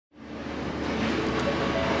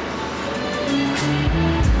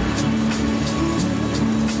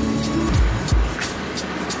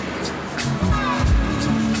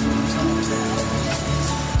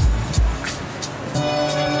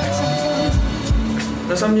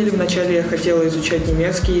На самом деле, вначале я хотела изучать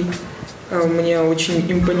немецкий. Мне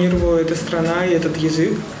очень импонировала эта страна и этот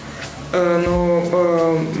язык. Но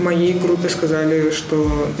в моей группе сказали,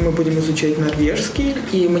 что мы будем изучать норвежский.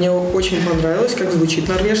 И мне очень понравилось, как звучит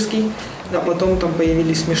норвежский. А потом там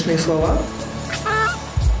появились смешные слова.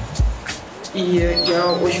 И я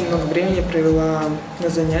очень много времени провела на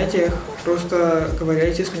занятиях, просто говоря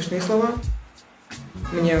эти смешные слова.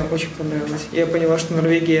 Мне очень понравилось. Я поняла, что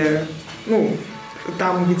Норвегия,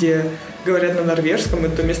 там, где говорят на норвежском,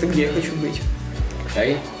 это то место, где я хочу быть.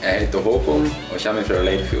 Hej, jeg heter Håkon og kommer fra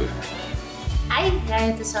Leirfjord. Hej, jeg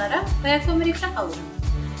heter Sara og jeg kommer fra Halden.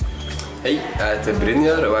 Hej, jeg heter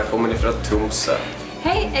Brynjar og jeg kommer fra Tromsø.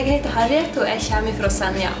 Hej, jeg heter Harriet og jeg kommer fra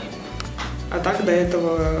Senja. А так до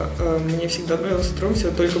этого мне всегда нравился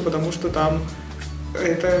Тромсё только потому, что там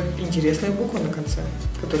это интересная буква на конце,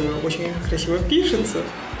 которая очень красиво пишется.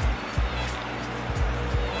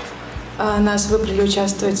 Нас выбрали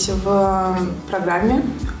участвовать в программе.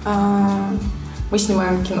 Мы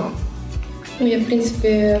снимаем кино. Я, в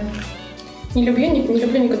принципе, не люблю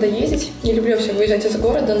никуда ездить, не люблю вообще выезжать из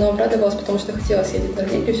города, но обрадовалась, потому что хотела съездить в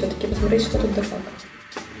Норвегию, все-таки посмотреть, что тут да как.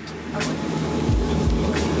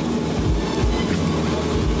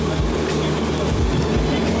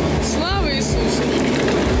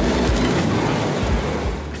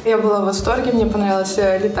 Я была в восторге, мне понравилось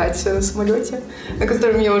летать на самолете, на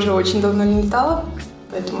котором я уже очень давно не летала,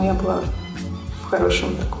 поэтому я была в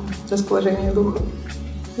хорошем таком расположении духа.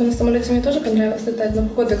 На самолете мне тоже понравилось летать, но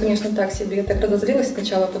погода, конечно, так себе. Я так разозлилась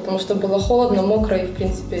сначала, потому что было холодно, мокро и, в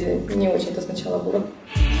принципе, не очень это сначала было.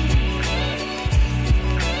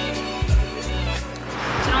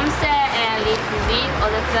 Tromsø er en liten by, og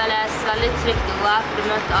det føles veldig trygt å gå her, for du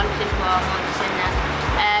møter alltid på noen du kjenner.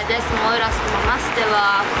 Det som overrasket meg mest, det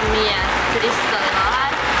var hvor mye turister det var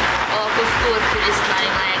her, og hvor stor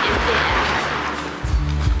turistnæringen egentlig er.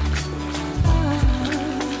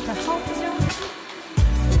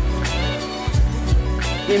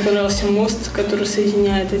 Мне понравился мост, который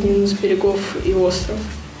соединяет один из берегов и остров.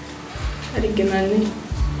 Оригинальный.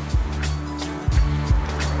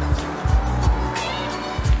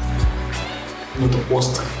 Это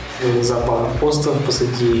остров, забавный остров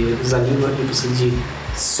посреди залива и посреди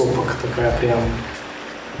сопок, такая прям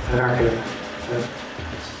раковина,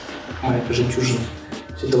 маленькая жемчужина.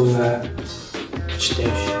 Все довольно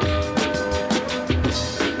впечатляюще.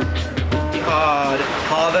 Vi har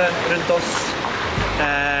havet rundt oss.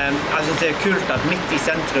 Jeg synes det er kult at midt i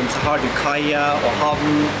sentrum så har du kaia og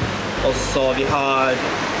havn. Og så vi har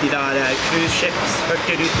de der cruiseskips,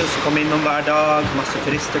 hurtigruter som kommer innom hver dag. Masse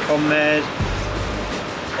turister kommer.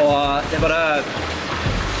 Og det er bare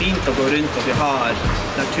fint å gå rundt, og vi har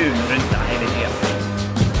naturen rundt deg hele tiden.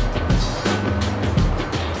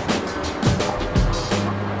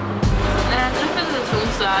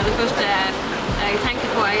 Tromsø, det første jeg tenkte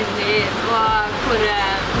på egentlig var hvor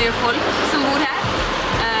mye folk som bor her.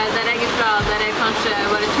 Der jeg er fra, der er kanskje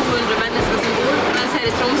bare 200 mennesker som bor, mens her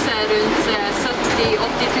i Tromsø er rundt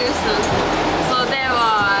 70–80 000. Så det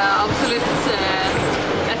var absolutt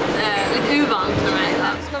litt uvant for meg.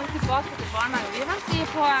 Skal vi tilbake til barnehagen? Vi venter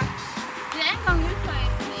på en gang uka.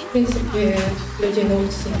 В принципе, людей на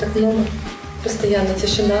улице не так много. Постоянно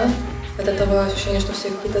тишина. От этого ощущение, что все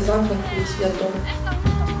какие-то замкнутые и сидят дома.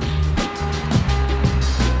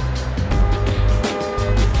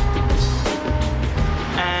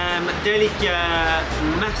 Det jeg liker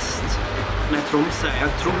mest med Tromsø er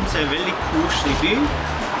at Tromsø er en veldig koselig by.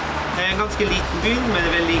 Det er en ganske liten by, men det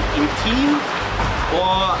er veldig intim.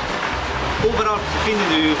 Og overalt så finner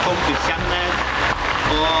du folk du kjenner.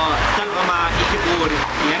 Og selv om jeg ikke bor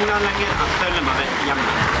i England lenger, jeg føler meg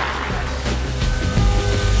hjemme.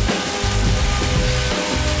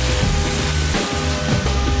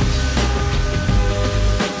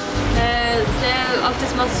 Det er alltid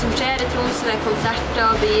så masse som skjer i Tromsø, det er konserter,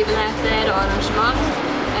 begivenheter og arrangement.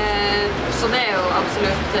 Så det er jo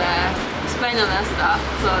absolutt spennende da,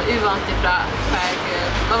 så uvant ifra hva jeg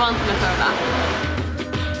var vant med før da.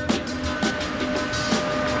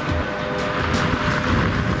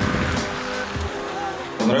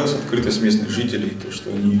 Понравилась открытость местных жителей, то, что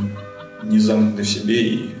они не замкнуты в себе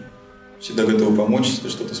и всегда готовы помочь, если ты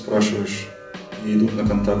что-то спрашиваешь, и идут на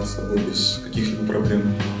контакт с тобой без каких-либо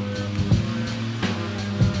проблем.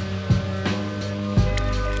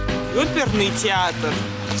 Оперный театр.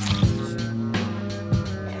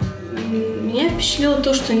 Меня впечатлило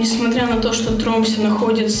то, что несмотря на то, что Тромсё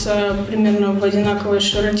находится примерно в одинаковой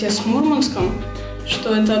широте с Мурманском,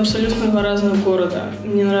 что это абсолютно два разных города.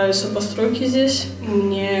 Мне нравятся постройки здесь,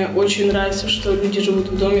 мне очень нравится, что люди живут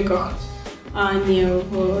в домиках, а не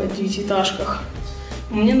в девятиэтажках.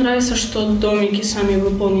 Мне нравится, что домики сами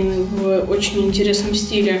выполнены в очень интересном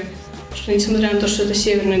стиле, что несмотря на то, что это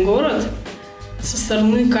северный город, со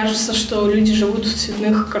стороны кажется, что люди живут в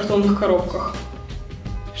цветных картонных коробках.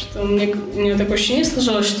 Что у меня такое ощущение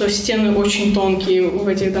сложилось, что стены очень тонкие в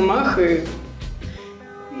этих домах и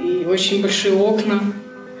очень большие окна.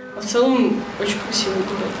 А в целом очень красивый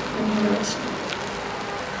город. Мне нравится.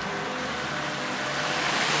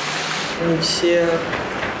 Они все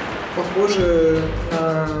похожи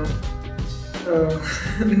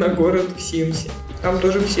на город в Симсе. Там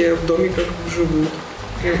тоже все в домиках живут.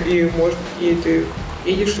 И ты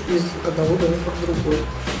едешь из одного домика в другой.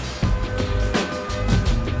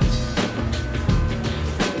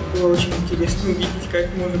 Было очень интересно увидеть, как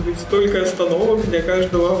может быть столько остановок для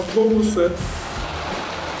каждого автобуса.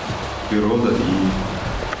 Природа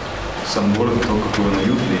и сам город, то, какой он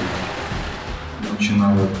уютный,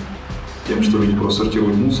 начиная тем, что люди просто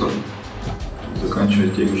сортируют мусор, заканчивая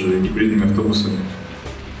теми же гибридными автобусами,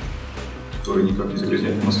 которые никак не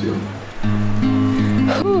загрязняют атмосферу.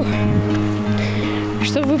 Фух.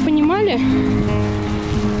 Чтобы вы понимали,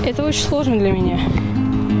 это очень сложно для меня.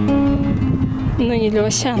 Но не для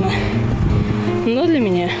Васяна, но для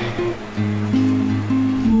меня.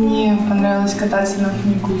 Мне понравилось кататься на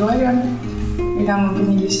фуникулере. Когда мы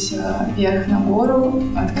поднялись вверх на гору,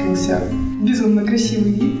 открылся безумно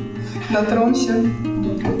красивый вид на Тромсё.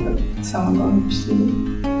 Это самое главное впечатление.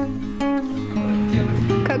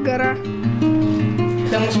 Как гора.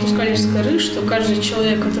 Когда мы спускались с горы, что каждый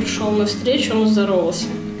человек, который шел навстречу, он здоровался.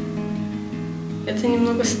 Это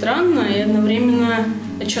немного странно и одновременно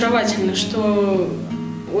очаровательно, что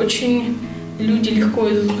очень люди легко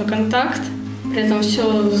идут на контакт, при этом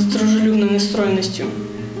все с дружелюбной настроенностью.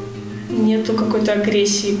 Нету какой-то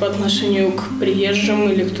агрессии по отношению к приезжим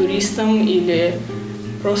или к туристам, или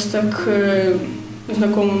просто к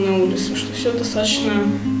знакомым на улице, что все достаточно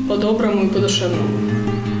по-доброму и по-душевному.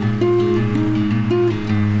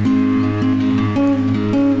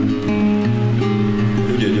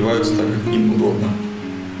 Люди одеваются так, как им удобно.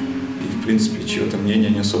 И, в принципе, чье-то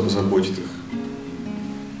мнение не особо заботит их.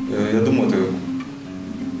 Я думаю, это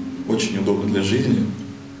очень удобно для жизни.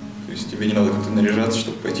 То есть тебе не надо как-то наряжаться,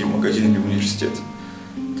 чтобы пойти в магазин или в университет.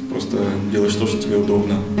 Ты просто делаешь то, что тебе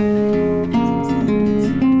удобно.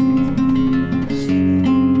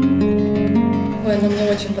 Ой, ну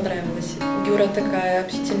мне очень понравилось. Гюра такая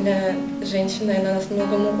общительная женщина, и она нас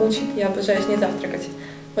многому учит. Я обожаю с ней завтракать.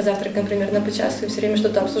 Мы завтракаем примерно по часу и все время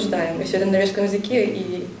что-то обсуждаем. И все это на норвежском языке,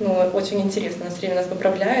 и очень интересно. Она все время нас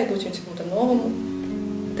поправляет, учим чему-то новому.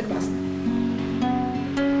 Это классно.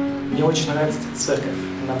 Мне очень нравится эта церковь.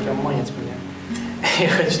 Она прям манит меня. Я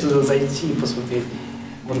хочу туда зайти и посмотреть.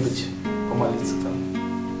 Может быть, помолиться там.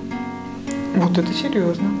 Вот это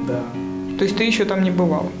серьезно. Да. То есть ты еще там не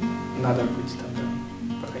бывал? Надо быть там, да.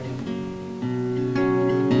 Пока не был.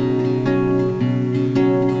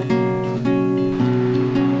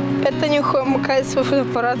 Это Нюха макает свой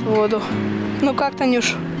фотоаппарат в воду. Ну как,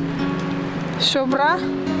 Танюш? Все, бра?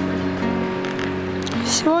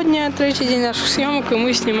 Сегодня третий день наших съемок, и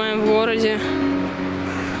мы снимаем в городе.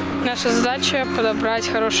 Наша задача – подобрать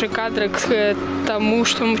хорошие кадры к тому,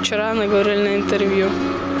 что мы вчера наговорили на интервью.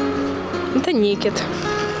 Это Никит.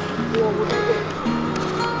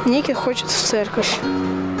 Никит хочет в церковь.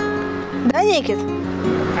 Да, Никит?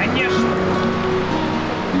 Конечно.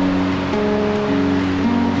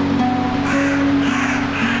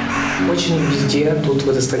 Очень везде, тут в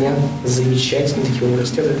этой стране замечательные такие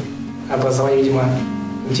университеты. Образование, видимо,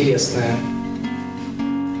 интересное.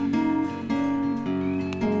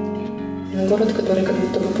 Город, который как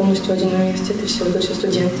будто бы полностью один университет, и все идут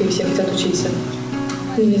студенты, и все хотят учиться.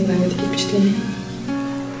 Не знаю, такие впечатления.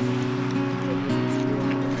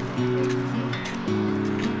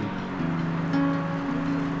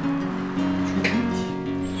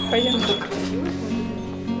 Пойдем.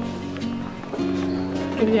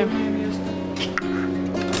 Где?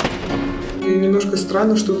 И немножко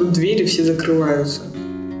странно, что тут двери все закрываются.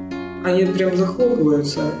 Они прям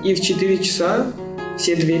захлопываются. И в 4 часа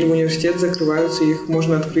все двери в университет закрываются, и их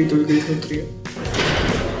можно открыть только изнутри.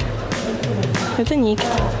 Это Никит.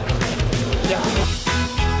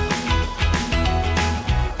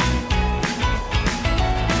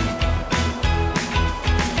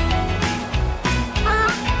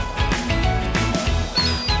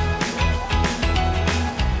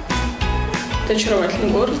 Это очаровательный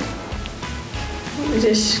город.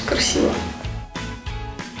 Здесь красиво.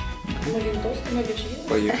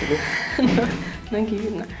 Поехали. Ноги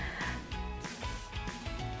видно.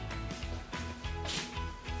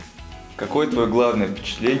 Какое твое главное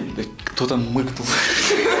впечатление? Кто там мыкнул?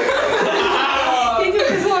 Я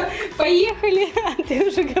тебе Поехали, а ты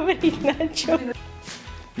уже говорить начал.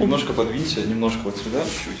 Немножко подвинься, немножко вот сюда,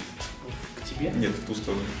 чуть-чуть. К тебе? Нет, в ту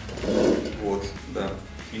сторону. Вот, да.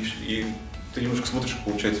 И ты немножко смотришь,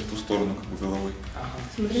 получается, в ту сторону, как бы головой. Ага.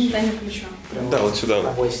 Смотри, дай на плечо. Прямо да, вот сюда.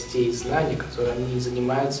 Областей знаний, которые они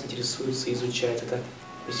занимаются, интересуются, изучают. Это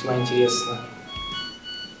весьма интересно.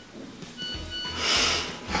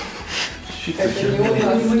 Это не у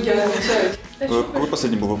нас, я отвечаю. Какой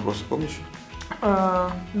последний был вопрос, помнишь?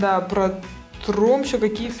 Да, про Тромсё,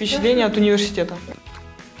 какие впечатления от университета?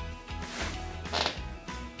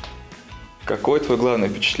 Какое твое главное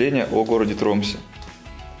впечатление о городе Тромсё?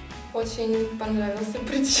 Очень понравился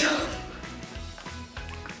причал.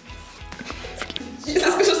 Если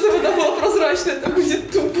скажу, что вода была прозрачная, это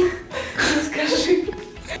будет тупо. Скажи.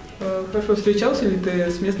 Хорошо, встречался ли ты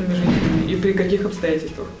с местными жителями и при каких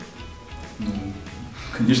обстоятельствах? Ну,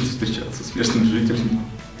 конечно, встречался с местными жителями.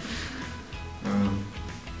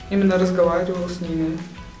 Именно разговаривал с ними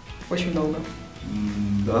очень долго.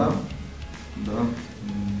 Да.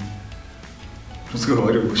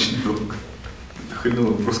 Разговаривал очень долго. Это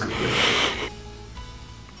хреновый вопрос какой-то.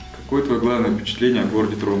 Какое твое главное впечатление о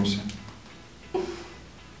городе Тромсё?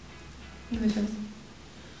 Давай сейчас.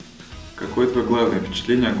 Какое твое главное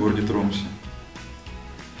впечатление о городе Тромсё?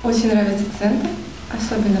 Очень нравится центр,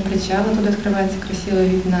 особенно причал. Оттуда открывается красивый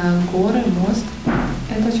вид на горы, мост.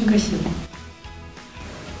 Это очень красиво.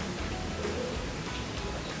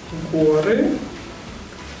 Горы.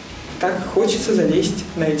 Так хочется залезть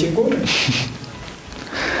на эти горы.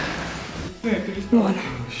 Ладно.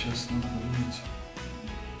 Сейчас надо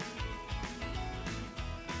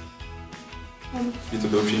думать. И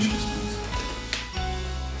тогда вообще ничего не становится.